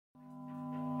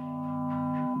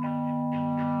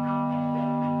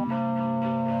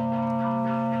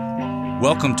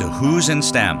Welcome to Who's in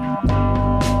STEM.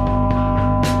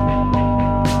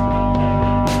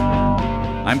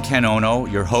 I'm Ken Ono,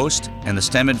 your host and the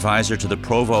STEM advisor to the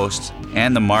Provost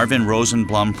and the Marvin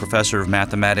Rosenblum Professor of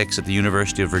Mathematics at the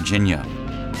University of Virginia.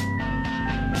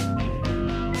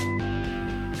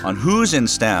 On Who's in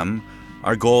STEM,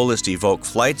 our goal is to evoke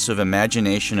flights of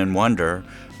imagination and wonder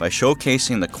by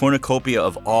showcasing the cornucopia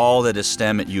of all that is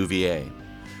STEM at UVA,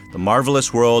 the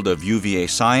marvelous world of UVA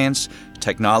science,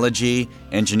 technology,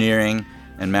 engineering,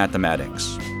 and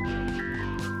mathematics.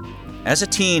 As a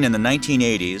teen in the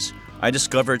 1980s, I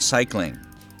discovered cycling.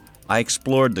 I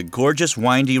explored the gorgeous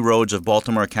windy roads of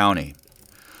Baltimore County.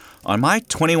 On my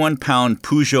 21-pound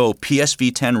Peugeot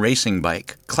PSV10 racing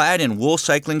bike, clad in wool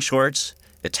cycling shorts,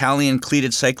 Italian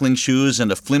cleated cycling shoes,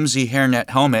 and a flimsy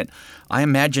hairnet helmet, I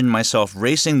imagined myself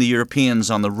racing the Europeans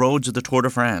on the roads of the Tour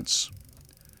de France.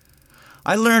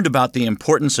 I learned about the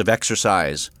importance of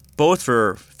exercise, both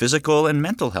for physical and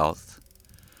mental health.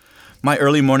 My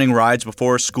early morning rides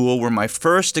before school were my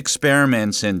first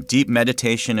experiments in deep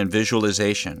meditation and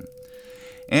visualization.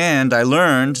 And I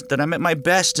learned that I'm at my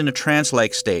best in a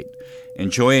trance-like state,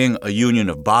 enjoying a union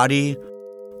of body,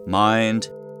 mind,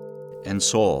 and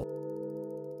soul.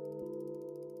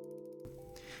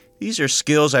 These are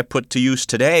skills I put to use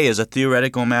today as a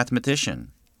theoretical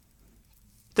mathematician.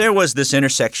 There was this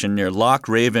intersection near Loch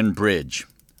Raven Bridge,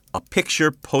 a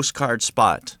picture postcard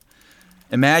spot.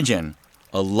 Imagine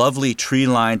a lovely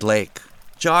tree-lined lake,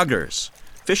 joggers,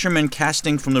 fishermen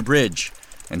casting from the bridge,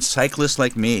 and cyclists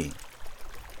like me.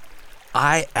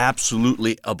 I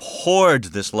absolutely abhorred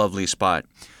this lovely spot.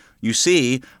 You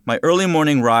see, my early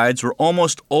morning rides were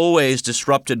almost always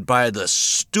disrupted by the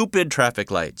stupid traffic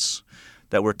lights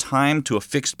that were timed to a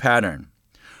fixed pattern,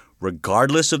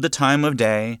 regardless of the time of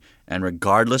day and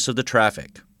regardless of the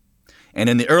traffic. And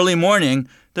in the early morning,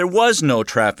 there was no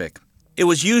traffic. It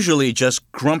was usually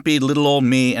just grumpy little old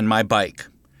me and my bike.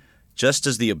 Just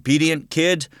as the obedient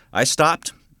kid, I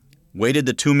stopped, waited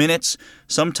the 2 minutes,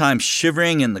 sometimes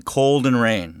shivering in the cold and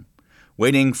rain,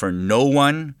 waiting for no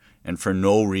one and for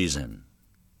no reason.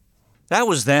 That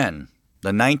was then,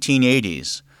 the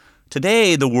 1980s.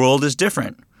 Today, the world is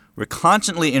different. We're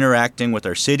constantly interacting with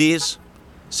our cities,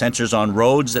 sensors on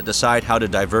roads that decide how to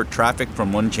divert traffic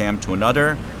from one jam to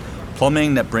another,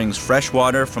 plumbing that brings fresh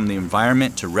water from the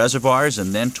environment to reservoirs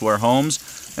and then to our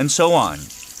homes, and so on.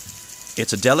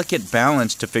 It's a delicate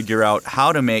balance to figure out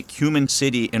how to make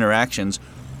human-city interactions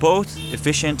both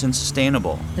efficient and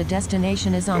sustainable. The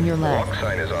destination is on your left. Walk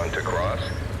sign is on to cross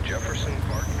Jefferson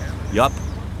Park. Yup,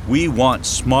 we want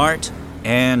smart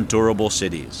and durable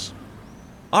cities.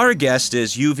 Our guest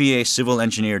is UVA civil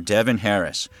engineer Devin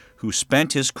Harris, who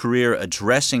spent his career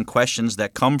addressing questions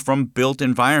that come from built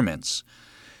environments,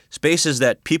 spaces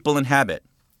that people inhabit,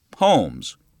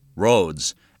 homes,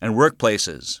 roads, and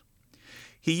workplaces.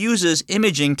 He uses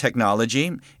imaging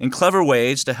technology in clever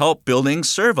ways to help buildings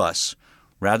serve us,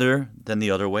 rather than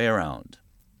the other way around.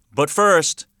 But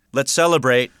first, let's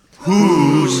celebrate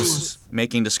Who's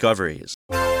making discoveries.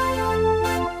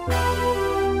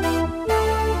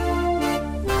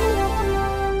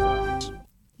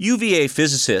 UVA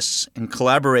physicists, in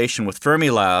collaboration with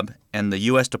Fermilab and the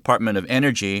U.S. Department of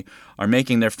Energy, are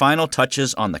making their final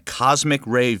touches on the cosmic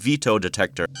ray veto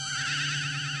detector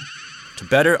to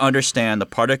better understand the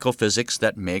particle physics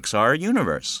that makes our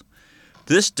universe.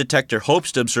 This detector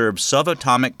hopes to observe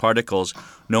subatomic particles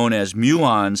known as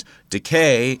muons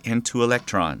decay into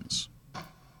electrons.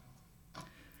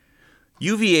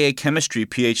 UVA chemistry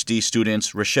PhD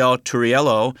students Rochelle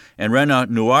Turiello and Rena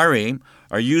Nouari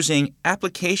are using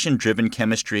application-driven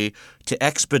chemistry to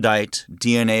expedite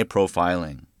DNA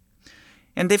profiling.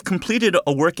 And they've completed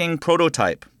a working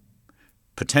prototype.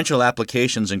 Potential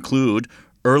applications include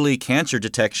early cancer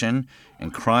detection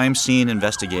and crime scene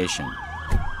investigation.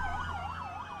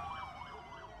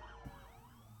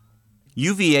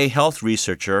 UVA health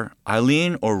researcher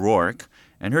Eileen O'Rourke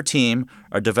and her team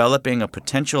are developing a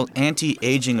potential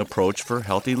anti-aging approach for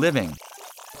healthy living.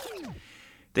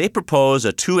 They propose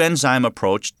a 2-enzyme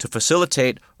approach to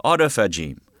facilitate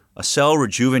autophagy, a cell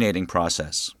rejuvenating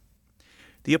process.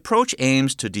 The approach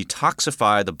aims to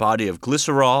detoxify the body of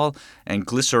glycerol and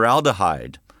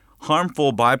glyceraldehyde,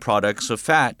 harmful byproducts of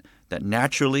fat that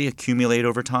naturally accumulate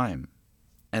over time.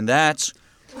 And that's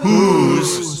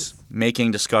Who's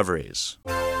making discoveries.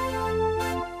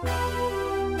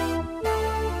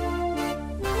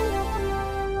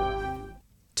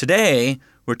 Today,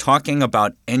 we're talking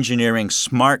about engineering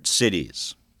smart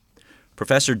cities.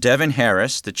 Professor Devin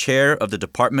Harris, the chair of the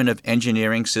Department of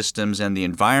Engineering Systems and the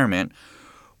Environment,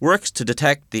 works to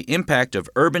detect the impact of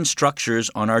urban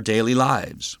structures on our daily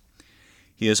lives.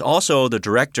 He is also the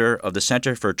director of the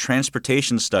Center for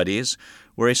Transportation Studies,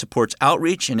 where he supports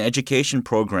outreach and education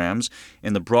programs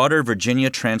in the broader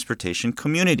Virginia transportation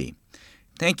community.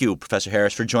 Thank you, Professor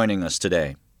Harris, for joining us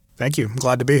today. Thank you. I'm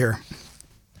glad to be here.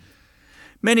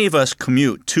 Many of us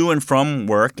commute to and from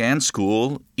work and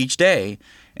school each day,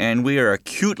 and we are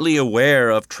acutely aware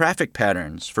of traffic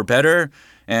patterns, for better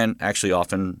and actually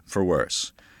often for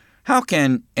worse. How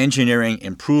can engineering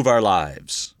improve our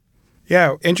lives?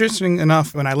 Yeah, interesting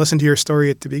enough, when I listened to your story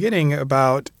at the beginning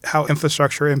about how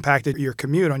infrastructure impacted your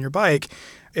commute on your bike,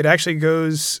 it actually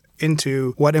goes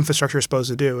into what infrastructure is supposed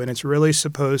to do, and it's really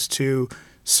supposed to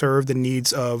serve the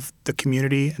needs of the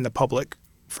community and the public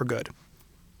for good.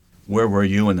 Where were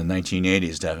you in the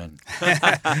 1980s, Devin?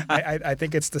 I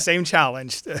think it's the same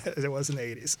challenge as it was in the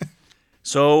 80s.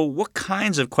 So what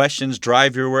kinds of questions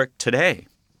drive your work today?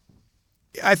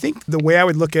 I think the way I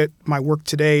would look at my work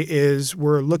today is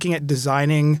we're looking at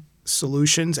designing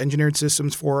solutions, engineered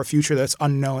systems for a future that's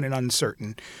unknown and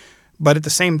uncertain. But at the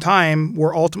same time,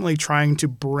 we're ultimately trying to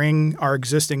bring our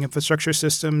existing infrastructure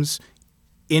systems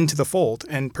into the fold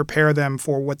and prepare them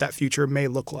for what that future may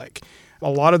look like. A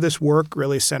lot of this work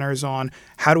really centers on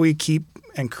how do we keep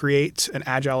and create an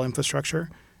agile infrastructure?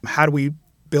 How do we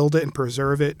build it and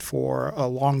preserve it for a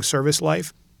long service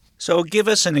life? So give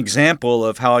us an example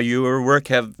of how your work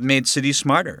have made cities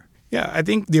smarter. Yeah, I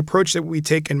think the approach that we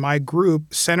take in my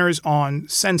group centers on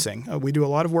sensing. We do a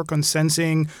lot of work on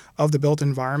sensing of the built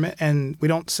environment, and we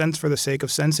don't sense for the sake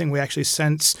of sensing. We actually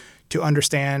sense to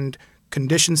understand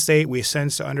condition state, we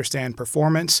sense to understand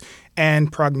performance,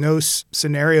 and prognose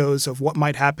scenarios of what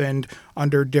might happen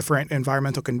under different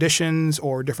environmental conditions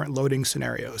or different loading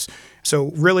scenarios.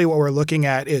 So really what we're looking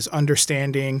at is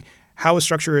understanding how a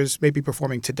structure is maybe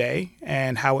performing today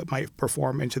and how it might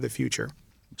perform into the future.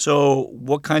 So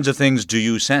what kinds of things do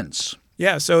you sense?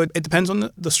 Yeah, so it depends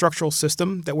on the structural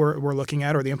system that we're looking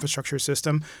at, or the infrastructure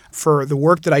system. For the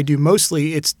work that I do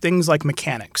mostly, it's things like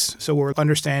mechanics. So we're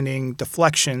understanding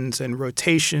deflections and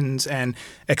rotations and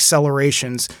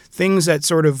accelerations, things that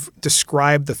sort of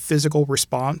describe the physical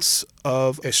response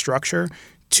of a structure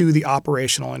to the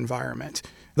operational environment.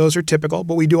 Those are typical,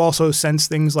 but we do also sense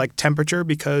things like temperature,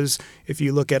 because if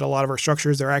you look at a lot of our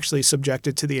structures, they're actually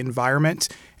subjected to the environment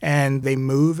and they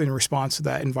move in response to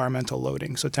that environmental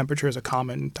loading. So temperature is a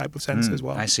common type of sense as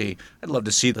well. I see. I'd love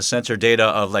to see the sensor data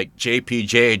of like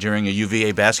JPJ during a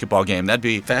UVA basketball game. That'd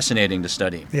be fascinating to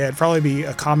study. Yeah, it'd probably be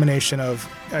a combination of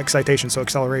excitation, so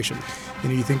acceleration.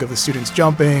 You think of the students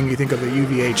jumping, you think of the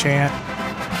UVA chant.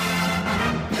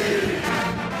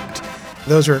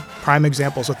 Those are prime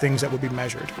examples of things that would be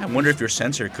measured. I wonder if your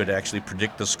sensor could actually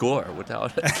predict the score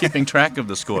without keeping track of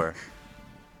the score.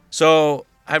 So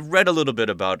I've read a little bit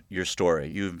about your story.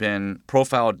 You've been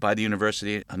profiled by the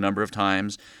university a number of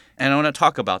times, and I want to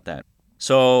talk about that.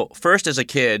 So first as a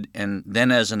kid and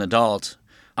then as an adult,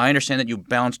 I understand that you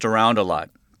bounced around a lot.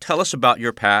 Tell us about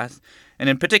your path, and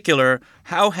in particular,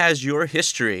 how has your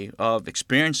history of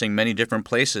experiencing many different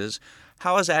places,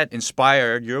 how has that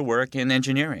inspired your work in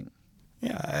engineering?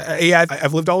 Yeah,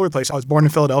 I've lived all over the place. I was born in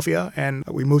Philadelphia, and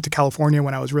we moved to California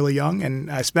when I was really young,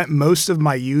 and I spent most of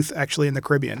my youth actually in the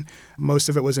Caribbean. Most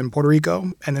of it was in Puerto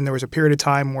Rico, and then there was a period of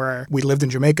time where we lived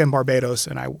in Jamaica and Barbados,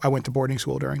 and I went to boarding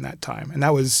school during that time, and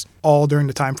that was all during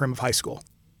the time frame of high school.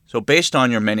 So based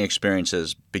on your many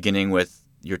experiences, beginning with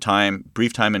your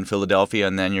brief time in Philadelphia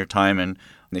and then your time in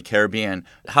the Caribbean,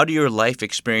 how do your life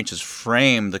experiences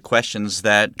frame the questions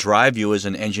that drive you as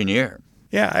an engineer?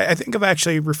 Yeah, I think I've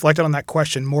actually reflected on that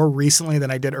question more recently than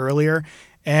I did earlier.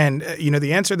 And,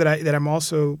 the answer that I'm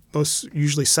also most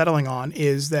usually settling on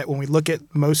is that when we look at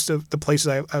most of the places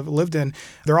I've lived in,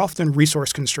 they're often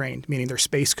resource constrained, meaning they're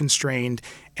space constrained.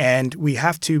 And we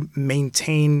have to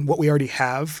maintain what we already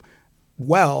have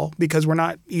well, because we're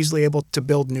not easily able to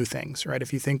build new things, right?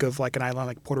 If you think of like an island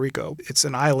like Puerto Rico, it's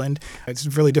an island. It's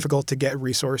really difficult to get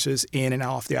resources in and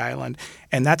off the island,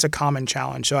 and that's a common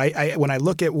challenge. So when I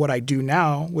look at what I do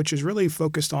now, which is really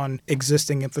focused on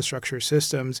existing infrastructure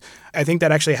systems, I think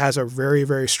that actually has a very,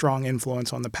 very strong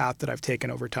influence on the path that I've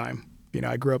taken over time.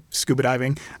 I grew up scuba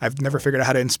diving. I've never figured out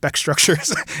how to inspect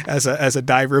structures as a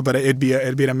diver, but it'd be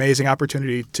an amazing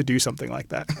opportunity to do something like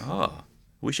that. Oh.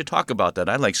 We should talk about that.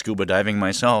 I like scuba diving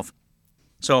myself.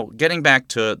 So getting back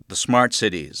to the smart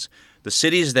cities, the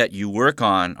cities that you work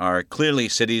on are clearly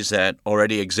cities that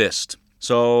already exist.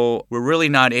 So we're really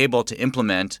not able to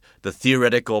implement the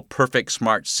theoretical perfect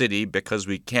smart city because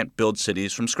we can't build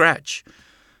cities from scratch.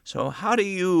 So how do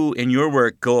you, in your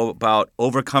work, go about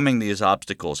overcoming these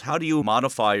obstacles? How do you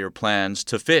modify your plans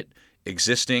to fit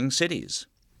existing cities?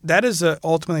 That is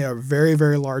ultimately a very,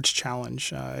 very large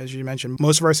challenge. As you mentioned,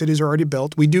 most of our cities are already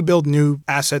built. We do build new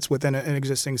assets within an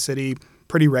existing city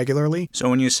pretty regularly. So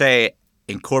when you say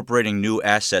incorporating new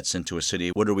assets into a city,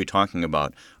 what are we talking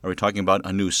about? Are we talking about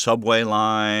a new subway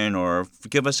line, or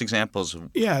give us examples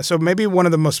of... Yeah, so maybe one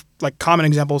of the most common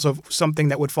examples of something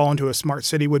that would fall into a smart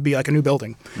city would be like a new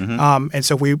building. And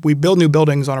so we build new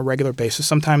buildings on a regular basis.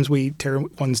 Sometimes we tear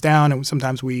ones down and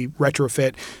sometimes we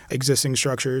retrofit existing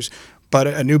structures. But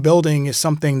a new building is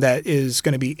something that is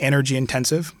going to be energy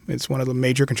intensive. It's one of the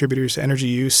major contributors to energy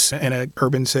use in an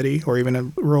urban city or even a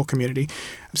rural community.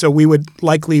 So we would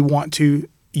likely want to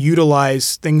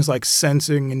utilize things like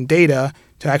sensing and data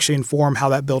to actually inform how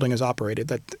that building is operated.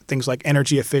 That things like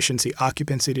energy efficiency,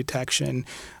 occupancy detection,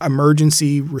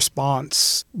 emergency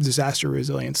response, disaster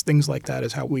resilience, things like that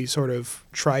is how we sort of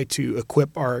try to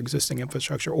equip our existing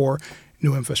infrastructure or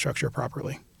new infrastructure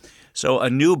properly. So a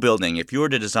new building, if you were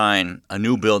to design a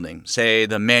new building, say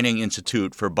the Manning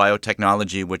Institute for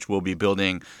Biotechnology, which we'll be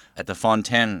building at the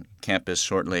Fontaine campus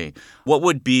shortly, what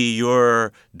would be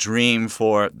your dream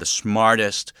for the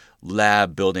smartest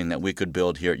lab building that we could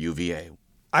build here at UVA?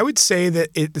 I would say that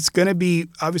it's going to be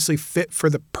obviously fit for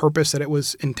the purpose that it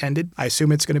was intended. I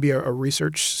assume it's going to be a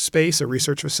research space, a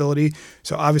research facility.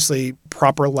 So obviously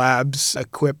proper labs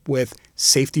equipped with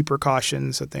safety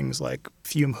precautions, so things like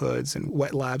fume hoods and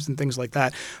wet labs and things like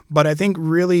that. But I think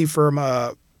really from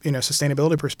a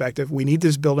sustainability perspective, we need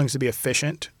these buildings to be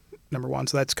efficient, number one.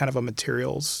 So that's kind of a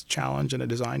materials challenge and a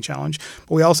design challenge.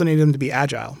 But we also need them to be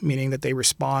agile, meaning that they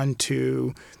respond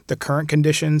to the current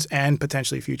conditions and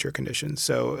potentially future conditions.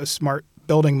 So a smart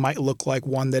building might look like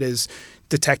one that is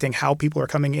detecting how people are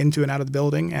coming into and out of the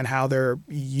building and how they're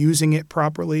using it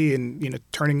properly and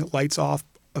turning lights off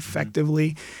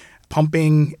effectively,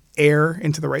 pumping air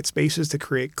into the right spaces to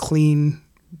create clean,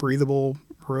 breathable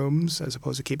rooms as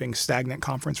opposed to keeping stagnant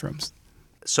conference rooms.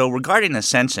 So regarding the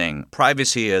sensing,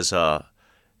 privacy is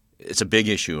it's a big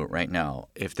issue right now.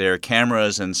 If there are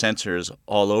cameras and sensors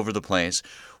all over the place,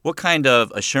 what kind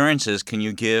of assurances can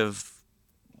you give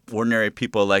ordinary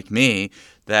people like me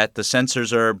that the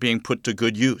sensors are being put to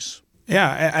good use?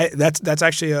 Yeah, that's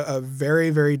actually a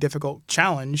very, very difficult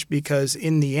challenge because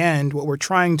in the end, what we're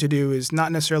trying to do is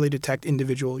not necessarily detect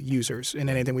individual users in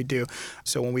anything we do.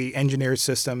 So when we engineer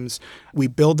systems, we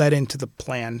build that into the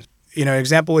plan. An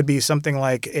example would be something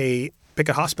like pick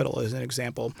a hospital as an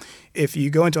example. If you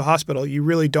go into a hospital, you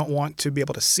really don't want to be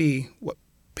able to see what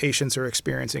patients are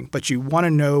experiencing, but you want to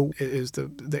know, is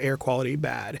the air quality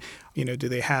bad? Do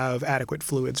they have adequate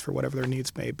fluids for whatever their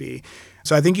needs may be?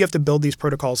 So I think you have to build these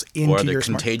protocols into your or the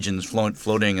contagions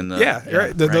floating in the...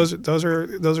 Right. Those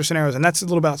are scenarios, and that's a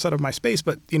little bit outside of my space,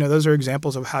 but those are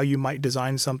examples of how you might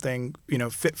design something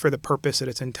fit for the purpose that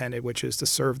it's intended, which is to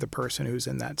serve the person who's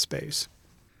in that space.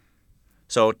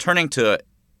 So turning to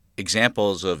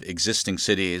examples of existing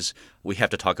cities, we have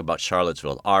to talk about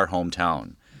Charlottesville, our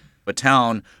hometown. A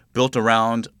town built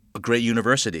around a great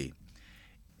university.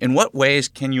 In what ways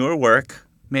can your work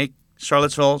make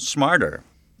Charlottesville smarter?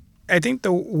 I think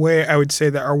the way I would say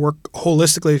that our work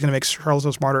holistically is going to make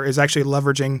Charlottesville smarter is actually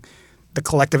leveraging the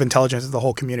collective intelligence of the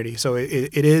whole community. So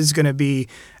it is going to be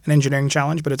an engineering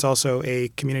challenge, but it's also a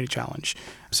community challenge.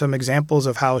 Some examples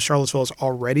of how Charlottesville is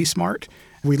already smart.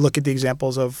 We look at the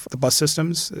examples of the bus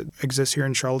systems that exist here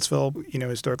in Charlottesville.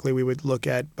 Historically, we would look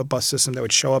at a bus system that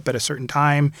would show up at a certain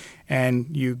time, and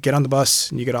you get on the bus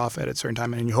and you get off at a certain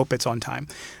time, and you hope it's on time.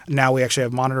 Now we actually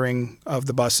have monitoring of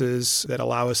the buses that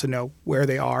allow us to know where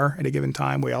they are at a given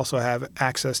time. We also have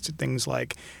access to things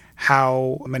like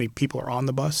how many people are on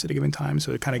the bus at a given time,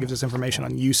 so it kind of gives us information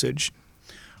on usage.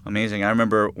 Amazing. I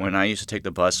remember when I used to take the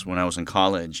bus when I was in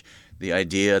college, the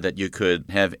idea that you could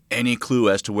have any clue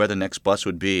as to where the next bus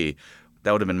would be,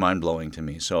 that would have been mind-blowing to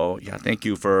me. So, thank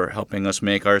you for helping us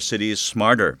make our cities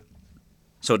smarter.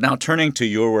 So now turning to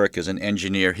your work as an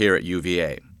engineer here at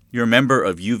UVA. You're a member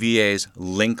of UVA's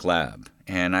Link Lab,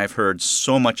 and I've heard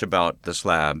so much about this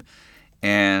lab.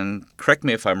 And correct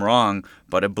me if I'm wrong,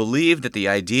 but I believe that the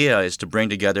idea is to bring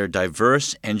together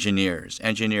diverse engineers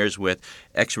with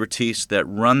expertise that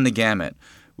run the gamut,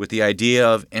 with the idea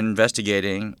of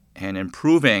investigating and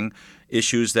improving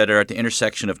issues that are at the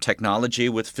intersection of technology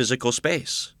with physical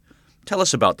space. Tell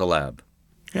us about the lab.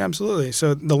 Yeah, absolutely.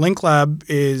 So the Link Lab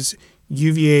is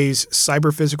UVA's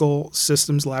Cyber-Physical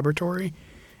Systems Laboratory,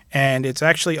 and it's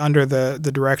actually under the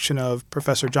direction of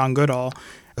Professor John Goodall,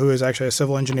 who is actually a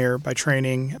civil engineer by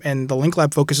training. And the Link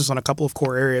Lab focuses on a couple of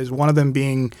core areas, one of them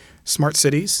being smart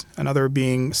cities, another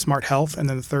being smart health, and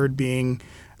then the third being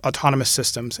autonomous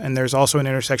systems, and there's also an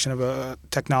intersection of a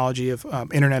technology of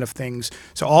Internet of Things.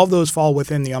 So all of those fall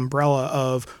within the umbrella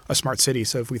of a smart city.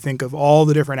 So if we think of all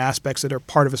the different aspects that are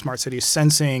part of a smart city,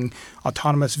 sensing,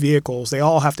 autonomous vehicles, they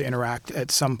all have to interact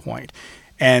at some point.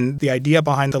 And the idea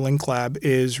behind the Link Lab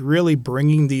is really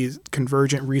bringing these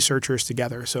convergent researchers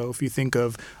together. So if you think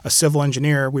of a civil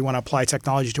engineer, we want to apply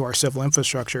technology to our civil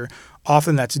infrastructure.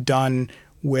 Often that's done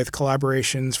with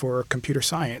collaborations for computer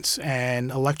science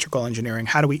and electrical engineering.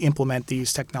 How do we implement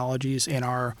these technologies in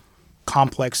our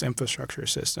complex infrastructure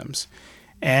systems?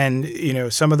 And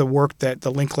some of the work that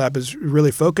the Link Lab is really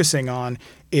focusing on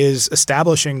is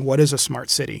establishing what is a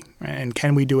smart city, right? And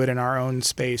can we do it in our own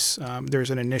space? There's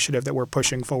an initiative that we're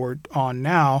pushing forward on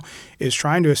now is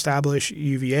trying to establish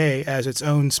UVA as its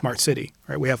own smart city,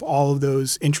 right? We have all of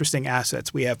those interesting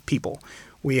assets. We have people.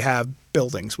 We have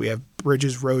buildings. We have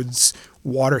bridges, roads,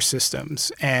 water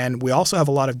systems. And we also have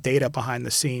a lot of data behind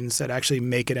the scenes that actually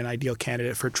make it an ideal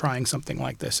candidate for trying something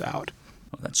like this out.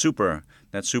 Well, that's super.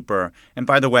 That's super. And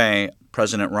by the way,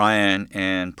 President Ryan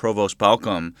and Provost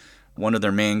Balcom, one of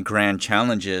their main grand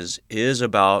challenges is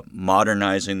about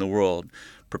modernizing the world,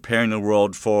 preparing the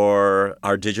world for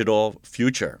our digital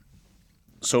future.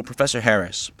 So, Professor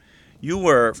Harris, you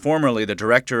were formerly the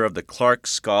director of the Clark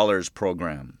Scholars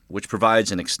Program, which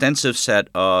provides an extensive set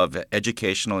of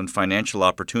educational and financial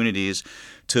opportunities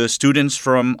to students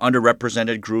from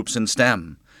underrepresented groups in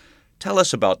STEM. Tell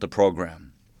us about the program.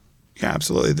 Yeah,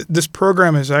 absolutely. This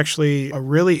program is actually a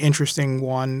really interesting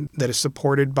one that is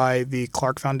supported by the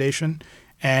Clark Foundation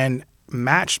and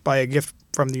matched by a gift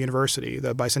from the university,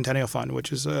 the Bicentennial Fund,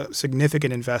 which is a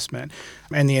significant investment.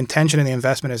 And the intention in the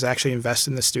investment is actually invest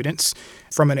in the students.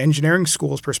 From an engineering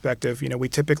school's perspective, we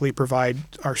typically provide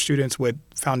our students with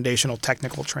foundational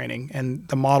technical training. And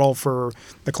the model for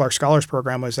the Clark Scholars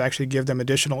Program was actually give them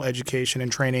additional education and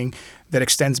training that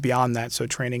extends beyond that. So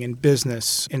training in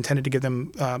business, intended to give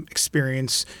them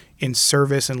experience in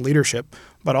service and leadership,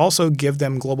 but also give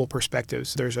them global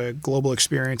perspectives. There's a global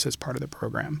experience as part of the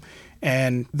program.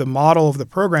 And the model of the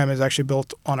program is actually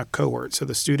built on a cohort. So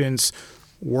the students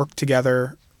work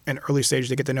together in early stages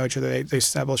to get to know each other. They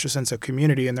establish a sense of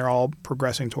community, and they're all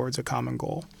progressing towards a common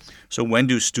goal. So when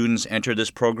do students enter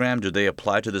this program? Do they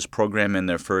apply to this program in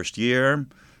their first year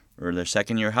or their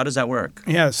second year? How does that work?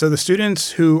 Yeah, so the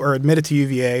students who are admitted to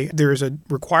UVA, there is a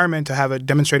requirement to have a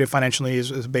demonstrated financial need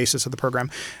as a basis of the program.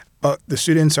 But the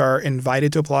students are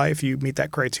invited to apply if you meet that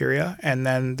criteria, and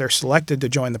then they're selected to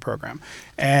join the program.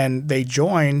 And they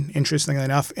join, interestingly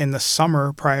enough, in the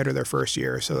summer prior to their first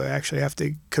year. So they actually have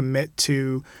to commit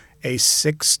to a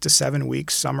 6 to 7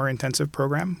 week summer intensive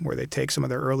program where they take some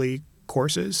of their early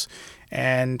courses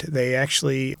and they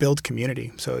actually build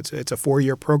community. So it's a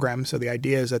 4-year program. So the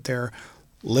idea is that they're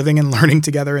living and learning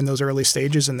together in those early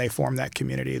stages, and they form that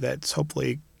community that's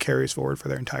hopefully carries forward for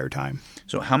their entire time.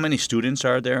 So how many students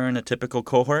are there in a typical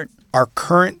cohort? Our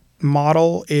current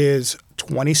model is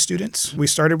 20 students. We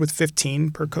started with 15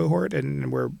 per cohort,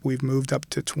 and we've moved up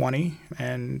to 20,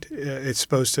 and it's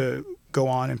supposed to go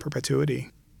on in perpetuity.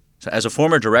 So as a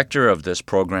former director of this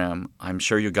program, I'm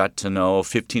sure you got to know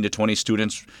 15 to 20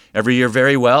 students every year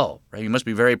very well, right? You must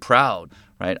be very proud,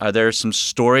 right? Are there some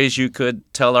stories you could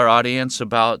tell our audience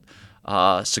about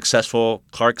successful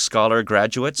Clark Scholar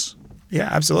graduates? Yeah,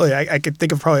 absolutely. I could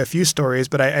think of probably a few stories,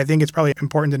 but I think it's probably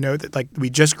important to note that we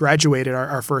just graduated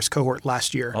our first cohort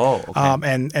last year. Oh,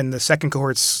 okay. And the second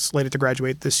cohort's slated to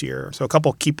graduate this year. So a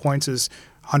couple key points is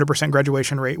 100%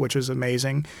 graduation rate, which is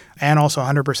amazing, and also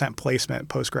 100% placement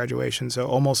post-graduation. So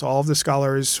almost all of the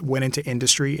scholars went into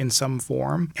industry in some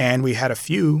form, and we had a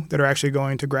few that are actually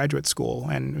going to graduate school.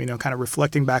 And, kind of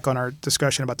reflecting back on our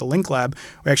discussion about the Link Lab,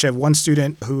 we actually have one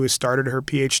student who has started her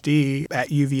PhD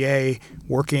at UVA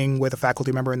working with a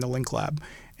faculty member in the Link Lab.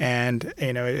 And,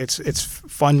 it's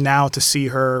fun now to see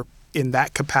her in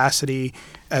that capacity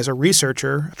as a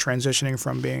researcher, transitioning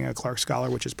from being a Clark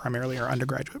Scholar, which is primarily our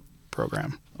undergraduate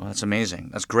program. Well, that's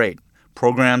amazing. That's great.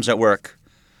 Programs at work.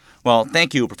 Well,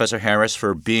 thank you, Professor Harris,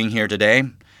 for being here today.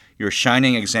 You're a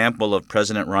shining example of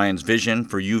President Ryan's vision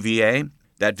for UVA.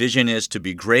 That vision is to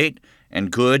be great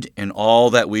and good in all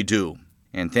that we do.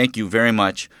 And thank you very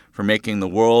much for making the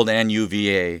world and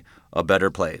UVA a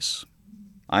better place.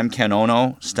 I'm Ken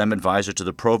Ono, STEM advisor to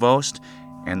the Provost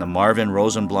and the Marvin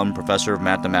Rosenblum Professor of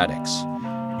Mathematics.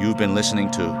 You've been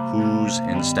listening to Who's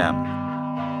in STEM?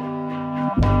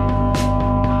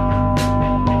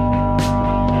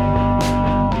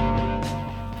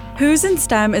 Who's in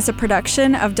STEM is a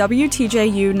production of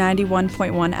wtju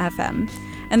 91.1 FM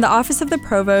and the Office of the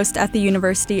Provost at the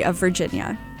University of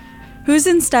Virginia. Who's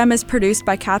in STEM is produced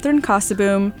by Catherine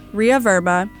Kosseboom, Ria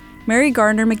Verma, Mary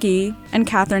Garner McGee, and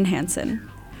Catherine Hansen.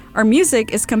 Our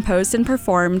music is composed and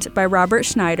performed by Robert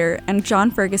Schneider and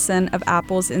John Ferguson of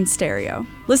Apples in Stereo.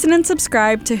 Listen and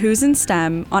subscribe to Who's in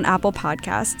STEM on Apple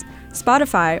Podcasts,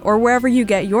 Spotify, or wherever you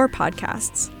get your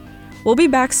podcasts. We'll be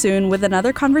back soon with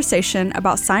another conversation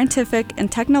about scientific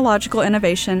and technological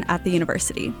innovation at the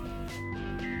university.